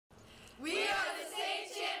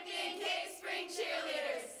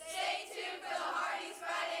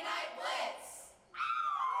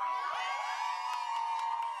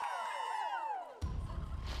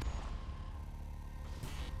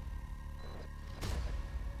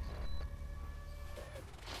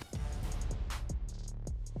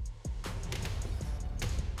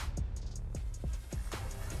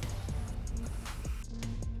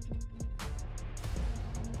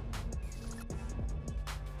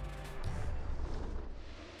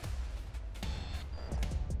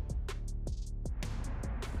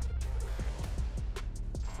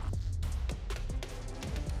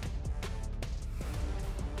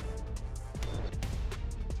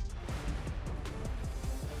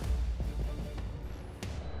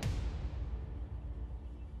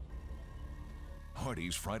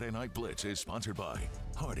Hardee's Friday Night Blitz is sponsored by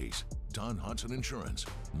Hardee's, Don Hudson Insurance,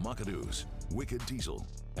 Muckadoos, Wicked Diesel,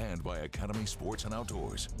 and by Academy Sports and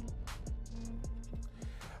Outdoors.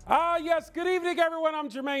 Yes, good evening, everyone. I'm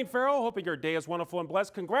Jermaine Ferrell. Hoping your day is wonderful and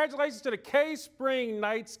blessed. Congratulations to the K-Spring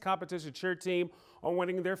Knights competition cheer team on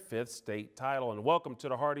winning their 5th state title. And welcome to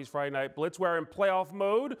the Hardee's Friday Night Blitz. We're in playoff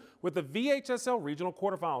mode with the VHSL Regional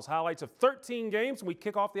Quarterfinals. Highlights of 13 games, and we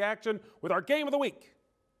kick off the action with our Game of the Week.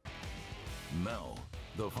 Now,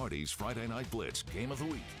 the Hardee's Friday Night Blitz Game of the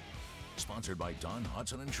Week, sponsored by Don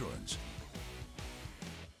Hudson Insurance.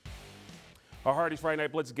 Our Hardee's Friday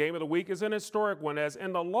Night Blitz Game of the Week is an historic one, as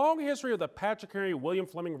in the long history of the Patrick Henry-William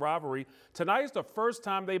Fleming rivalry, tonight is the first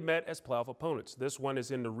time they met as playoff opponents. This one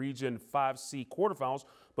is in the Region 5C quarterfinals.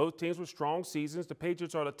 Both teams with strong seasons. The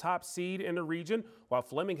Patriots are the top seed in the region, while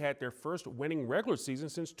Fleming had their first winning regular season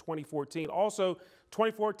since 2014. Also,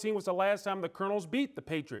 2014 was the last time the Colonels beat the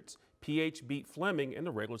Patriots. PH beat Fleming in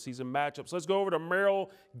the regular season matchups. Let's go over to Merrill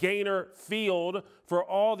Gaynor Field for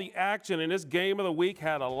all the action. And this Game of the Week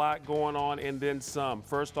had a lot going on and then some.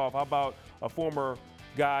 First off, how about a former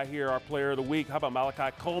guy here, our player of the week? How about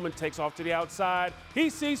Malachi Coleman takes off to the outside. He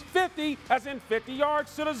sees 50, as in 50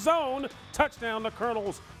 yards to the zone. Touchdown, the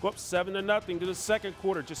Colonels go up 7-0 to the second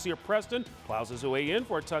quarter. Jasir Preston plows his way in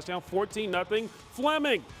for a touchdown, 14-0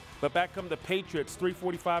 Fleming. But back come the Patriots,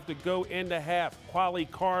 3:45 to go in the half. Quali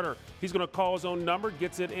Carter, he's going to call his own number,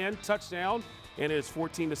 gets it in, touchdown, and it's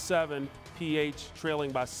 14-7. PH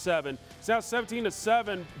trailing by 7. It's now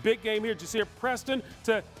 17-7. Big game here. Jasir Preston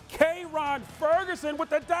to K-Ron Ferguson with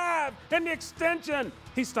the dive and the extension.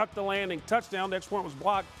 He stuck the landing. Touchdown. The next point was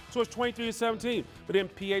blocked, so it's 23-17. But then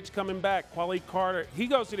PH coming back. Quali Carter, he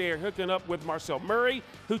goes to the air, hooking up with Marcel Murray,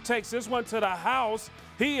 who takes this one to the house.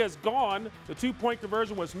 He is gone. The 2-point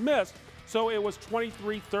conversion was missed, so it was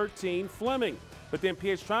 23-13 Fleming. But then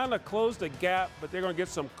PH trying to close the gap, but they're going to get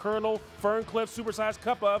some Colonel Ferncliff supersized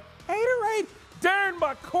cup of Haterade. Darren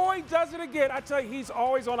McCoy does it again. I tell you, he's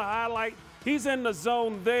always on a highlight. He's in the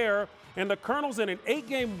zone there. And the Colonels in an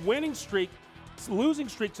 8-game winning streak, losing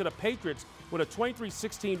streak to the Patriots with a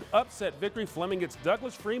 23-16 upset victory. Fleming gets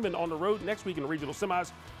Douglas Freeman on the road next week in the regional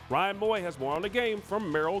semis. Ryan Moye has more on the game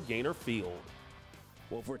from Merrill Gaynor Field.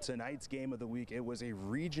 Well, for tonight's Game of the Week, it was a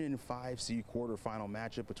Region 5C quarterfinal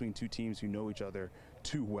matchup between two teams who know each other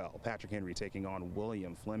too well. Patrick Henry taking on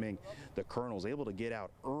William Fleming. The Colonels able to get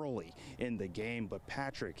out early in the game, but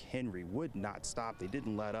Patrick Henry would not stop. They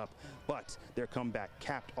didn't let up, but their comeback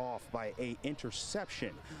capped off by an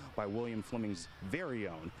interception by William Fleming's very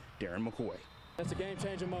own Darren McCoy. That's a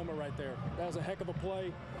game-changing moment right there. That was a heck of a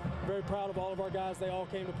play. Very proud of all of our guys. They all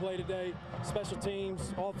came to play today. Special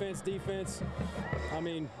teams, offense, defense. I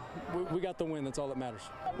mean, we got the win. That's all that matters.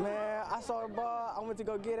 Man, I saw the ball. I went to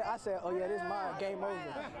go get it. I said, oh, yeah, this is mine. Game over.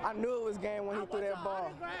 I knew it was game when he threw that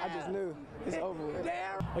ball. I just knew. It's over with.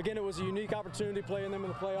 Again, it was a unique opportunity playing them in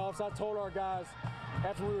the playoffs. I told our guys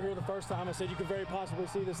after we were here the first time, I said, you could very possibly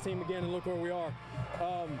see this team again, and look where we are.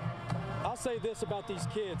 I'll say this about these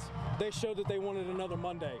kids. They showed that they wanted another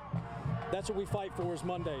Monday. That's what we fight for, is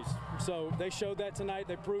Mondays. So they showed that tonight.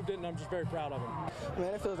 They proved it, and I'm just very proud of them.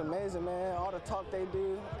 Man, it feels amazing, man. All the talk they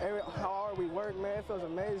do, how hard we work, man, it feels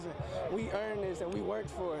amazing. We earned this, and we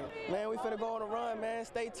worked for it. Man, we finna go on a run, man.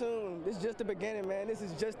 Stay tuned. This is just the beginning, man. This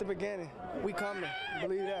is just the beginning. We coming.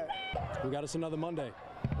 Believe that. We got us another Monday.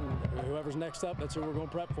 Whoever's next up, that's who we're going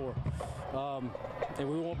to prep for. And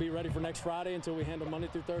we won't be ready for next Friday until we handle Monday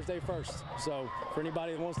through Thursday first. So for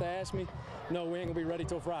anybody that wants to ask me, no, we ain't going to be ready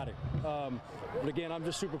till Friday. But again, I'm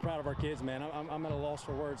just super proud of our kids, man. I'm at a loss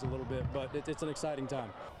for words a little bit, but it's an exciting time.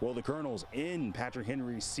 Well, the Colonels in Patrick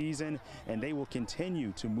Henry's season, and they will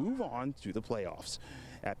continue to move on to the playoffs.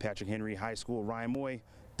 At Patrick Henry High School, Ryan Moye,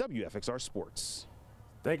 WFXR Sports.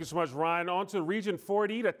 Thank you so much, Ryan. On to Region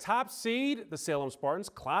 4D, the top seed, the Salem Spartans,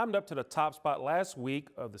 climbed up to the top spot last week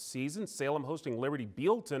of the season. Salem hosting Liberty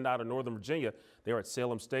Bealeton out of Northern Virginia. They're at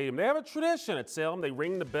Salem Stadium. They have a tradition at Salem. They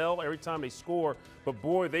ring the bell every time they score, but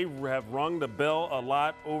boy, they have rung the bell a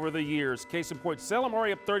lot over the years. Case in point, Salem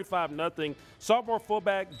already up 35-0. Sophomore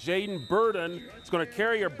fullback Jaden Burden is going to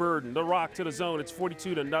carry a burden, the rock to the zone. It's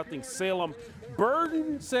 42-0 Salem.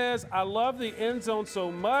 Burden says, I love the end zone so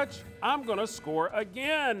much, I'm going to score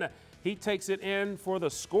again. He takes it in for the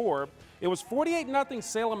score. It was 48-0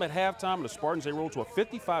 Salem at halftime. The Spartans, they rolled to a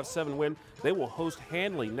 55-7 win. They will host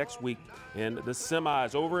Handley next week in the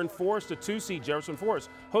semis. Over in Forest, the 2-seed Jefferson Forest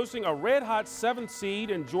hosting a red-hot 7th seed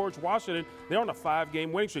in George Washington. They're on a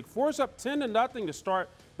 5-game winning streak. Forest up 10-0 to start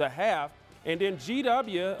the half. And then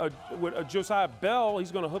GW, with Josiah Bell,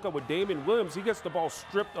 he's going to hook up with Damian Williams. He gets the ball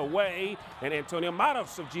stripped away, and Antonio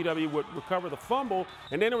Matos of GW would recover the fumble.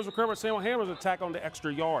 And then it was recovered Samuel Hammer's attack on the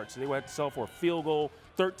extra yards. They would have to settle for a field goal,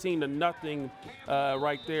 13-0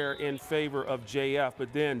 right there in favor of JF.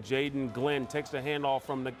 But then Jaden Glenn takes the handoff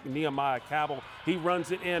from the Nehemiah Cabell. He runs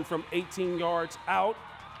it in from 18 yards out.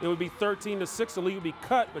 It would be 13-6. The lead would be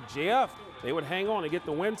cut, but JF, they would hang on and get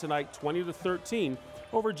the win tonight, 20-13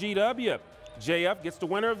 over GW. JF gets the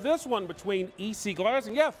winner of this one between EC Glass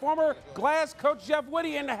and, former Glass coach Jeff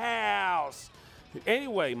Whitty in the house.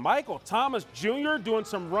 Anyway, Michael Thomas Jr. doing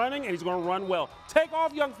some running, and he's going to run well. Take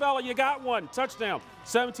off, young fella. You got one. Touchdown.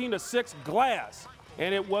 17-6 Glass.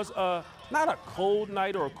 And it was not a cold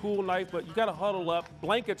night or a cool night, but you got to huddle up.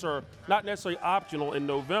 Blankets are not necessarily optional in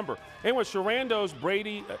November. Anyway, Sharando's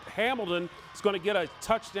Brady Hamilton is going to get a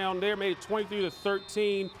touchdown there, made it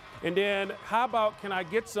 23-13. And then how about, can I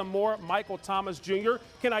get some more Michael Thomas Jr.?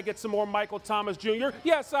 Can I get some more Michael Thomas Jr.?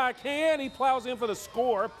 Yes, I can. He plows in for the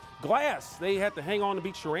score. Glass, they had to hang on to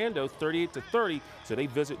beat Sharando 38-30, so they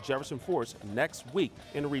visit Jefferson Forest next week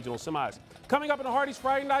in the regional semis. Coming up in the Hardee's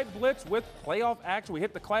Friday Night Blitz with playoff action, we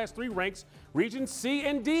hit the Class 3 ranks, Region C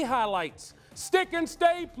and D highlights. Stick and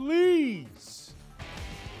stay, please.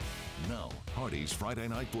 Now, Hardee's Friday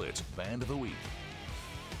Night Blitz Band of the Week.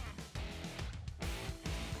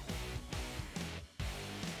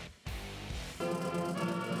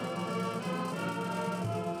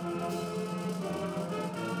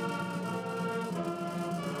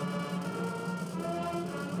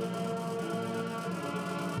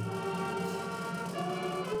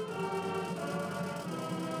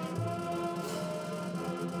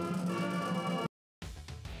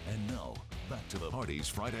 And now, back to the Hardee's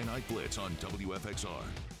Friday Night Blitz on WFXR.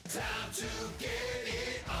 Time to get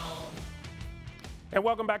it on. And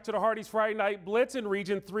welcome back to the Hardee's Friday Night Blitz in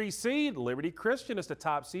Region 3 seed. Liberty Christian is the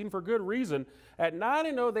top seed, and for good reason. At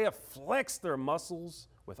 9-0, they have flexed their muscles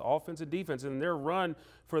with offense and defense, and their run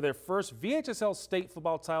for their first VHSL state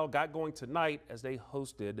football title got going tonight as they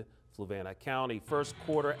hosted Fluvanna County. First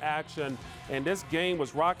quarter action, and this game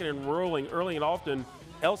was rocking and rolling early and often.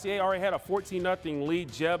 LCA already had a 14-0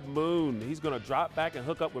 lead. Jeb Moon, he's going to drop back and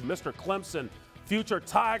hook up with Mr. Clemson. Future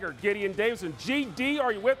Tiger, Gideon Davidson. GD,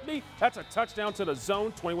 are you with me? That's a touchdown to the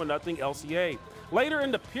zone, 21-0 LCA. Later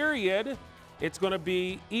in the period, it's going to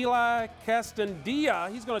be Eli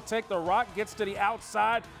Castandilla. He's going to take the rock, gets to the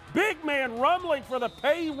outside. Big man rumbling for the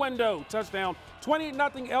pay window. Touchdown,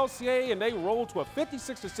 28-0 LCA, and they roll to a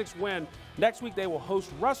 56-6 win. Next week, they will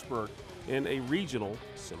host Rustburg in a regional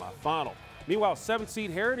semifinal. Meanwhile, 7th seed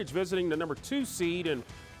Heritage visiting the number 2 seed in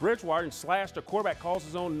Bridgewater, and Slash, the quarterback, calls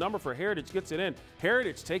his own number for Heritage, gets it in.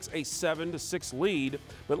 Heritage takes a 7-6 lead,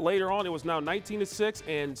 but later on it was now 19-6,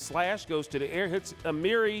 and Slash goes to the air, hits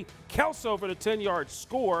Amiri Kelso for the 10-yard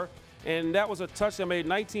score, and that was a touchdown made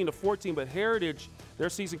 19-14, but Heritage, their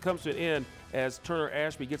season comes to an end as Turner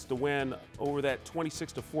Ashby gets the win over that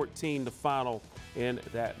 26-14, the final in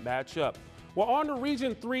that matchup. Well, on to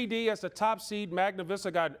Region 3D, as the top seed, Magna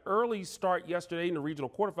Vista got an early start yesterday in the regional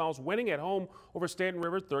quarterfinals, winning at home over Stanton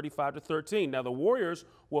River 35-13. Now, the Warriors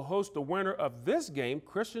will host the winner of this game,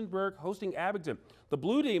 Christiansburg hosting Abington. The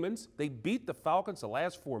Blue Demons, they beat the Falcons the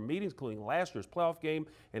last 4 meetings, including last year's playoff game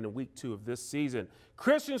and in week 2 of this season.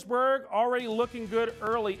 Christiansburg already looking good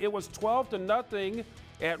early. It was 12-0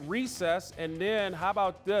 at recess, and then how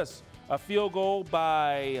about this? A field goal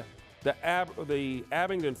by the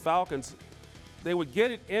Abington Falcons. They would get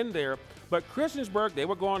it in there, but Christiansburg, they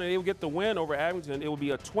would go on and they would get the win over Abington. It would be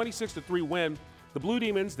a 26-3 win. The Blue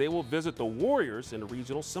Demons, they will visit the Warriors in the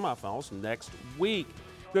regional semifinals next week.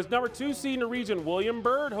 There's number 2 seed in the region, William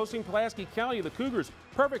Byrd, hosting Pulaski County. The Cougars,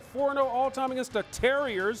 perfect 4-0 all-time against the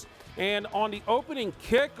Terriers. And on the opening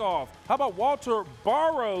kickoff, how about Walter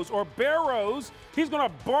Barrows? He's going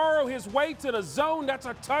to borrow his way to the zone. That's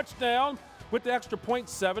a touchdown with the extra point,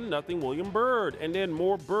 7-0 William Byrd. And then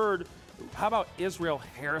more Byrd. How about Israel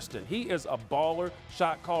Hairston? He is a baller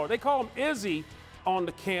shot caller. They call him Izzy on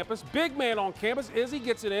the campus. Big man on campus. Izzy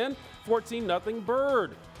gets it in, 14-0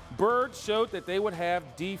 Byrd. Byrd showed that they would have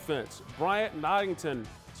defense. Bryant Noddington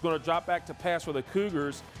is going to drop back to pass for the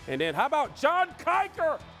Cougars. And then how about John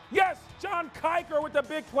Kiker? Yes, John Kiker with the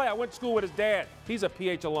big play. I went to school with his dad. He's a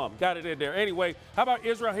PH alum. Got it in there. Anyway, how about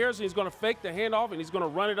Israel Harrison? He's going to fake the handoff, and he's going to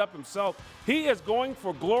run it up himself. He is going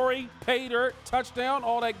for glory, pay dirt, touchdown,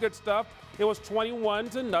 all that good stuff. It was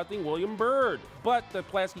 21-0 William Byrd. But the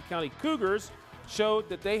Pulaski County Cougars showed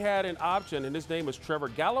that they had an option, and his name is Trevor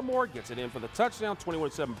Gallimore. Gets it in for the touchdown,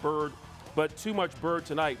 21-7 Byrd. But too much Byrd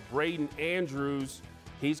tonight. Braden Andrews,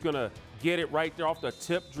 He's going to get it right there off the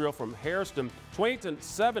tip drill from Harrison.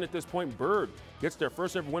 20-7 at this point. Bird gets their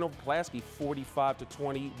first ever win over Pulaski,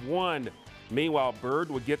 45-21. Meanwhile, Bird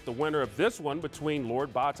would get the winner of this one between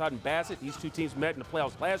Lord, Botetourt, and Bassett. These two teams met in the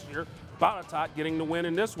playoffs last year. Botetourt getting the win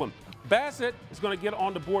in this one. Bassett is going to get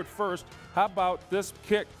on the board first. How about this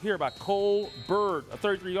kick here by Cole Bird, a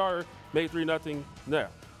 33-yarder, made 3-0 there.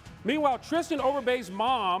 Meanwhile, Tristan Overbay's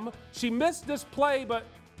mom, she missed this play, but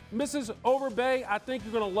Mrs. Overbay, I think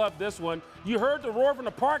you're going to love this one. You heard the roar from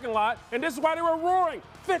the parking lot, and this is why they were roaring.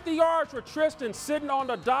 50 yards for Tristan sitting on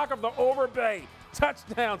the dock of the Overbay.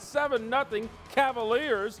 Touchdown, 7-0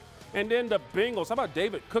 Cavaliers. And then the Bengals. How about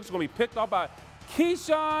David Cook's going to be picked off by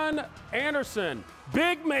Keyshawn Anderson.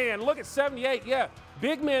 Big man, look at 78. Yeah,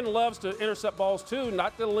 big man loves to intercept balls too,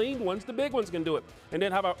 not the lean ones. The big ones can do it. And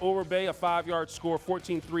then how about Overbay, a 5-yard score,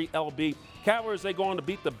 14-3 LB. Cavaliers, they go on to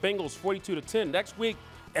beat the Bengals 42-10. Next week,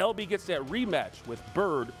 LB gets that rematch with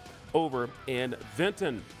Bird over in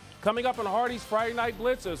Vinton. Coming up on Hardee's Friday Night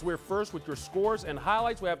Blitz, as we're first with your scores and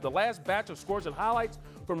highlights. We have the last batch of scores and highlights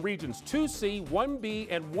from regions 2C, 1B,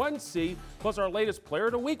 and 1C, plus our latest player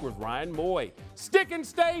of the week with Ryan Moye. Stick and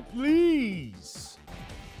stay, please.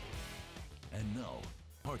 And now,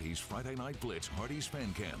 Hardee's Friday Night Blitz Hardee's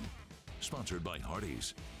Fan Cam, sponsored by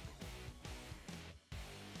Hardee's.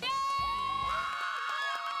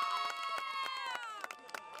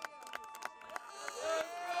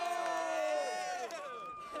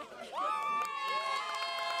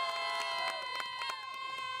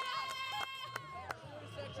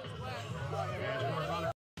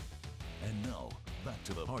 And now, back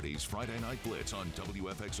to the Hardee's Friday Night Blitz on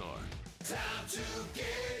WFXR. Time to get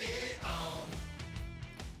it on.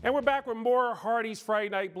 And we're back with more Hardee's Friday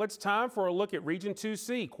Night Blitz. Time for a look at Region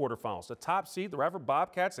 2C quarterfinals. The top seed, the Radford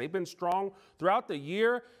Bobcats, they've been strong throughout the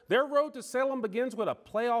year. Their road to Salem begins with a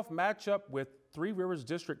playoff matchup with Three Rivers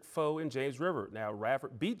District foe in James River. Now,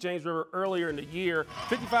 Radford beat James River earlier in the year,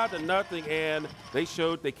 55-0, and they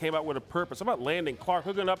showed they came out with a purpose. How about Landon Clark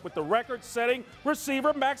hooking up with the record-setting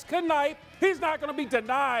receiver, Max Knipe? He's not going to be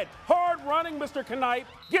denied. Hard running, Mr. Knipe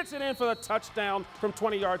gets it in for the touchdown from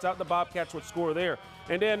 20 yards out. The Bobcats would score there.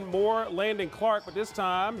 And then more Landon Clark, but this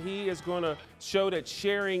time he is going to show that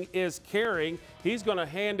sharing is caring. He's going to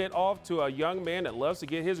hand it off to a young man that loves to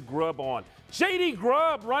get his grub on. J.D.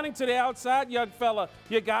 Grubb running to the outside, young fella.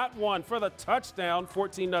 You got one for the touchdown,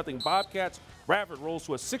 14-0 Bobcats. Radford rolls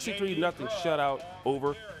to a 63-0 shutout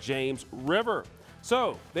over James River.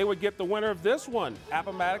 So they would get the winner of this one.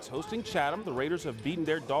 Appomattox hosting Chatham. The Raiders have beaten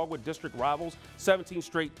their Dogwood District rivals 17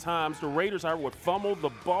 straight times. The Raiders, however, would fumble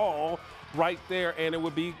the ball right there, and it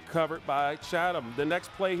would be covered by Chatham. The next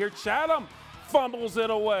play here, Chatham fumbles it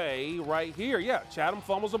away right here. Yeah, Chatham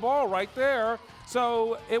fumbles the ball right there.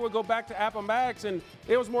 So it would go back to Appomattox, and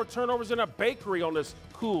it was more turnovers than a bakery on this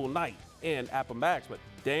cool night in Appomattox. But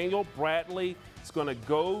Daniel Bradley is going to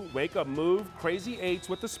go make a move. Crazy eights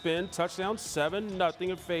with the spin. Touchdown, 7-0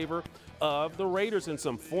 in favor of the Raiders, and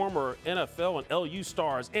some former NFL and LU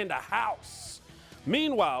stars in the house.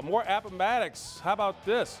 Meanwhile, more Appomattox. How about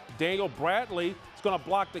this? Daniel Bradley is going to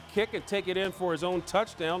block the kick and take it in for his own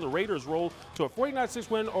touchdown. The Raiders roll to a 49-6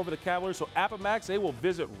 win over the Cavaliers. So Appomattox, they will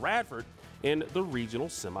visit Radford in the regional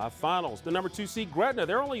semifinals. The number 2 seed Gretna,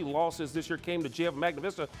 their only losses this year came to JF Magna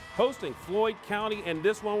Vista hosting Floyd County, and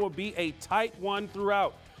this one will be a tight one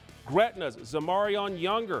throughout. Gretna's Zamarion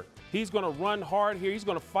Younger, he's going to run hard here. He's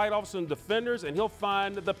going to fight off some defenders, and he'll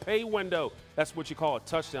find the pay window. That's what you call a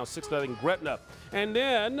touchdown, 6-0 Gretna. And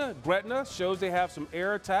then Gretna shows they have some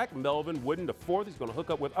air attack. Melvin Wooden, the fourth, he's going to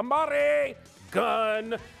hook up with Amari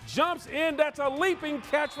Gunn. Jumps in, that's a leaping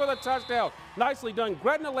catch for the touchdown. Nicely done.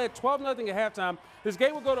 Gretna led 12-0 at halftime. This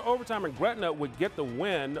game will go to overtime, and Gretna would get the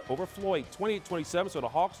win over Floyd, 28-27. So the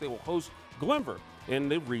Hawks, they will host Glenver in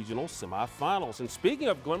the regional semifinals. And speaking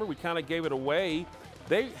of Glenver, we kind of gave it away.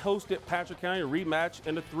 They hosted Patrick County, a rematch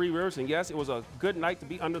in the Three Rivers, and yes, it was a good night to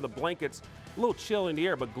be under the blankets. A little chill in the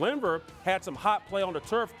air, but Glenver had some hot play on the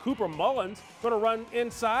turf. Cooper Mullins going to run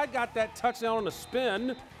inside, got that touchdown on the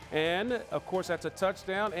spin. And, of course, that's a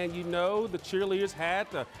touchdown, and you know the cheerleaders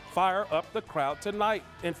had to fire up the crowd tonight.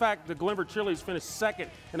 In fact, the Glenver cheerleaders finished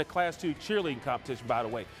second in the Class 2 cheerleading competition, by the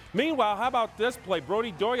way. Meanwhile, how about this play?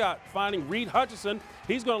 Brody Doyot finding Reed Hutchison.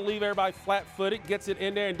 He's going to leave everybody flat-footed, gets it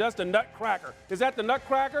in there, and does the nutcracker. Is that the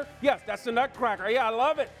nutcracker? Yes, that's the nutcracker. Yeah, I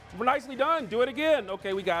love it. Nicely done. Do it again.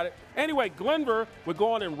 Okay, we got it. Anyway, Glenver would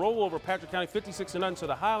go on and roll over Patrick County 56-0. So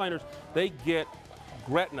the Highlanders, they get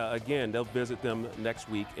Gretna. Again, they'll visit them next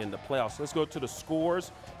week in the playoffs. Let's go to the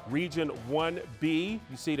scores. Region 1B,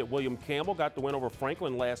 you see that William Campbell got the win over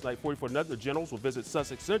Franklin last night, 44-0. The Generals will visit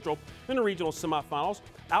Sussex Central in the regional semifinals.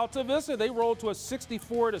 Alta Vista, they rolled to a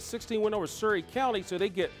 64-16 win over Surrey County, so they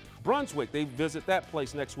get Brunswick. They visit that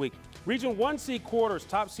place next week. Region 1C quarters,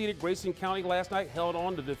 top-seeded Grayson County last night held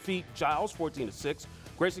on to defeat Giles 14-6.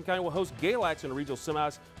 Grayson County will host Galax in the regional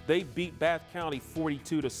semis. They beat Bath County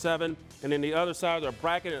 42-7. And then the other side of their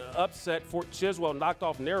bracket, an upset, Fort Chiswell knocked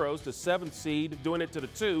off Narrows, the 7th seed, doing it to the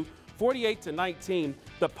 2, 48-19.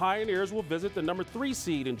 The Pioneers will visit the number 3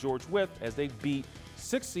 seed in George Wythe as they beat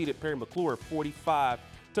 6th seeded Perry McClure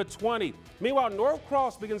 45-20. Meanwhile,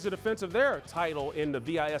 Norcross begins the defense of their title in the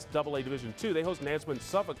VISAA Division II. They host Nansemond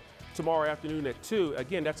Suffolk tomorrow afternoon at 2.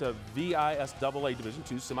 Again, that's a VISAA Division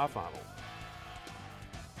II semifinal.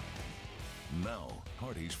 Now,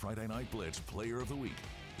 Hardee's Friday Night Blitz Player of the Week,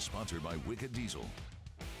 sponsored by Wicked Diesel.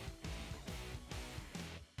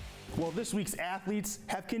 Well, this week's athletes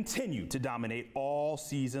have continued to dominate all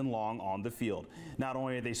season long on the field. Not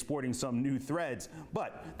only are they sporting some new threads,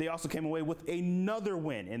 but they also came away with another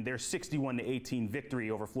win in their 61-18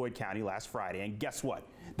 victory over Floyd County last Friday. And guess what?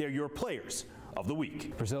 They're your players of the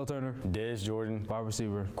week. Purcell Turner, Des Jordan, wide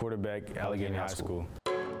receiver, quarterback, Allegheny High School.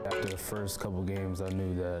 After the first couple games, I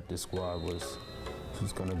knew that this squad was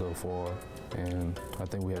going to go far, and I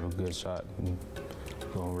think we have a good shot in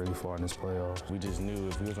going really far in this playoff. We just knew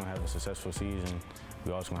if we was going to have a successful season,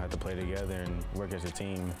 we also going to have to play together and work as a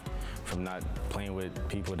team from not playing with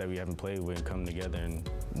people that we haven't played with and come together and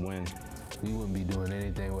win. We wouldn't be doing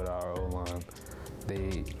anything with our O-line.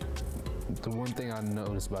 The one thing I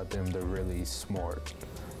noticed about them, they're really smart.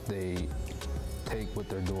 They take what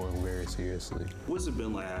they're doing very seriously. What's it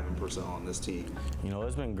been like having Purcell on this team? You know,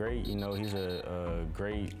 it's been great. You know, he's a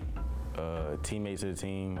great teammate to the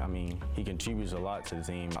team. I mean, he contributes a lot to the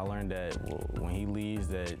team. I learned that when he leads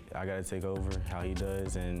that I got to take over how he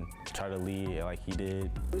does and try to lead like he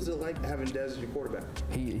did. What is it like having Des as your quarterback?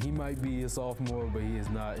 He might be a sophomore, but he is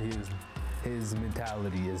not. His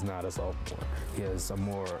mentality is not a sophomore. He has a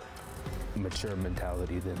more mature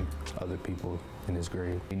mentality than other people in his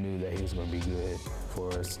grade. He knew that he was going to be good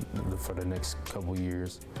for us for the next couple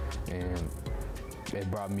years, and it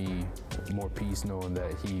brought me more peace knowing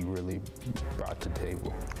that he really brought to the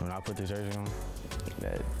table. When I put the jersey on,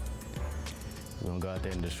 that we're going to go out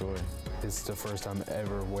there and destroy. It's the first time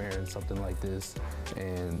ever wearing something like this,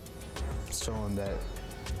 and showing that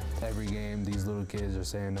every game these little kids are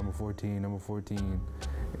saying number 14,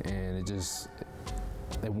 and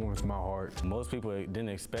it warms my heart. Most people didn't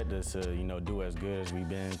expect us to, you know, do as good as we've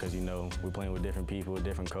been because, you know, we're playing with different people,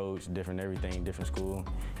 different coach, different everything, different school,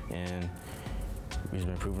 and we've just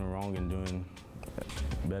been proving wrong and doing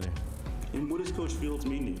better. And what does Coach Fields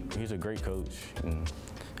mean to you? He's a great coach, and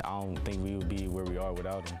I don't think we would be where we are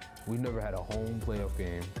without him. We've never had a home playoff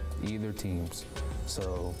game, either teams,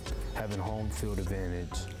 so having home field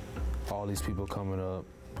advantage, all these people coming up,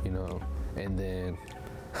 you know, and then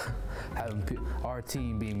having our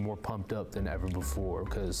team being more pumped up than ever before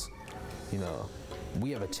because, you know, we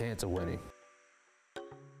have a chance of winning.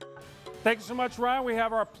 Thank you so much, Ryan. We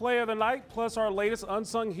have our play of the night plus our latest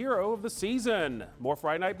unsung hero of the season. More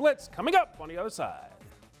Friday Night Blitz coming up on the other side.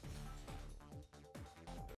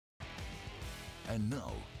 And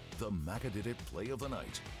now, the Macadid Play of the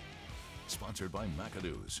Night, sponsored by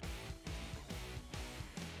McAdoo's.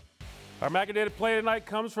 Our Macadid play tonight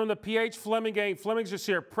comes from the PH Fleming game. Fleming's just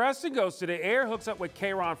here. Preston goes to the air, hooks up with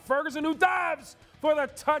K'Ron Ferguson, who dives for the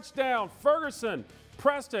touchdown. Ferguson,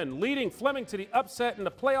 Preston leading Fleming to the upset in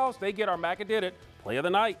the playoffs. They get our Macadid play of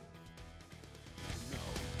the night. Now,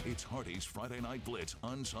 it's Hardee's Friday Night Blitz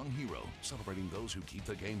Unsung Hero, celebrating those who keep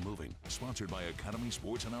the game moving. Sponsored by Academy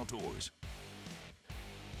Sports and Outdoors.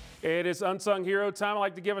 It is Unsung Hero time. I'd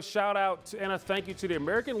like to give a shout out and a thank you to the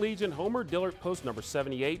American Legion Homer Dillard Post number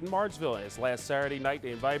 78 in Martinsville. It's last Saturday night.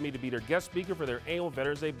 They invited me to be their guest speaker for their annual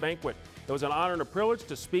Veterans Day banquet. It was an honor and a privilege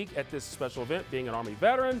to speak at this special event. Being an Army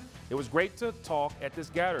veteran, it was great to talk at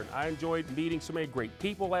this gathering. I enjoyed meeting so many great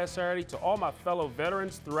people last Saturday. To all my fellow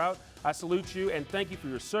veterans throughout, I salute you and thank you for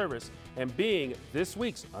your service and being this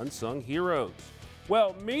week's Unsung Heroes.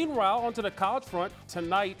 Well, meanwhile, onto the college front.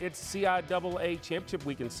 Tonight, it's CIAA Championship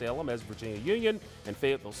Week in Salem as Virginia Union and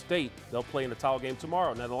Fayetteville State. They'll play in the title game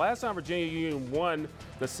tomorrow. Now, the last time Virginia Union won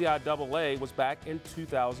the CIAA was back in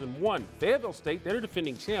 2001. Fayetteville State, they're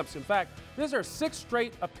defending champs. In fact, this is their 6th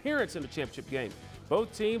straight appearance in the championship game.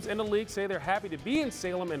 Both teams in the league say they're happy to be in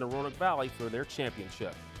Salem and the Roanoke Valley for their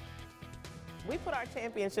championship. We put our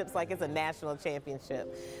championships like it's a national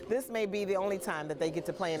championship. This may be the only time that they get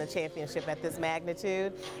to play in a championship at this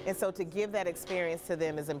magnitude, and so to give that experience to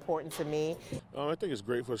them is important to me. I think it's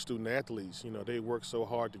great for student athletes. You know, they work so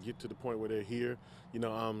hard to get to the point where they're here. You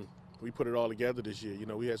know, we put it all together this year. You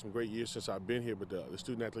know, we had some great years since I've been here, but the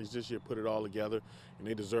student athletes this year put it all together, and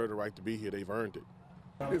they deserve the right to be here. They've earned it.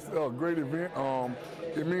 It's a great event.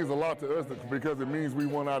 It means a lot to us because it means we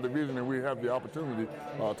won our division and we have the opportunity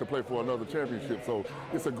to play for another championship. So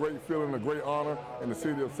it's a great feeling, a great honor, and the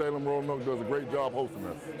city of Salem Roanoke does a great job hosting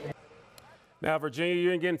us. Now, Virginia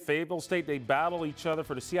Union and Fayetteville State, they battle each other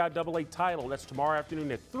for the CIAA title. That's tomorrow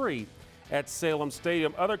afternoon at 3 at Salem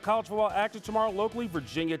Stadium. Other college football action tomorrow locally,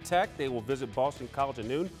 Virginia Tech. They will visit Boston College at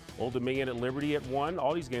noon. Old Dominion at Liberty at 1.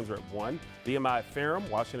 All these games are at 1. VMI at Ferrum,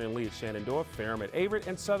 Washington Lee at Shenandoah, Ferrum at Averett,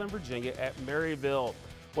 and Southern Virginia at Maryville.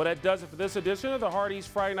 Well, that does it for this edition of the Hardee's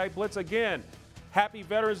Friday Night Blitz. Again, happy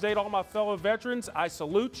Veterans Day to all my fellow veterans. I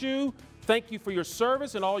salute you. Thank you for your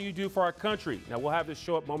service and all you do for our country. Now, we'll have this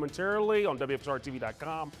show up momentarily on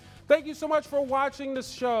WFXRTV.com. Thank you so much for watching this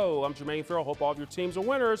show. I'm Jermaine Ferrell. Hope all of your teams are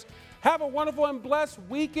winners. Have a wonderful and blessed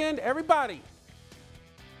weekend, everybody.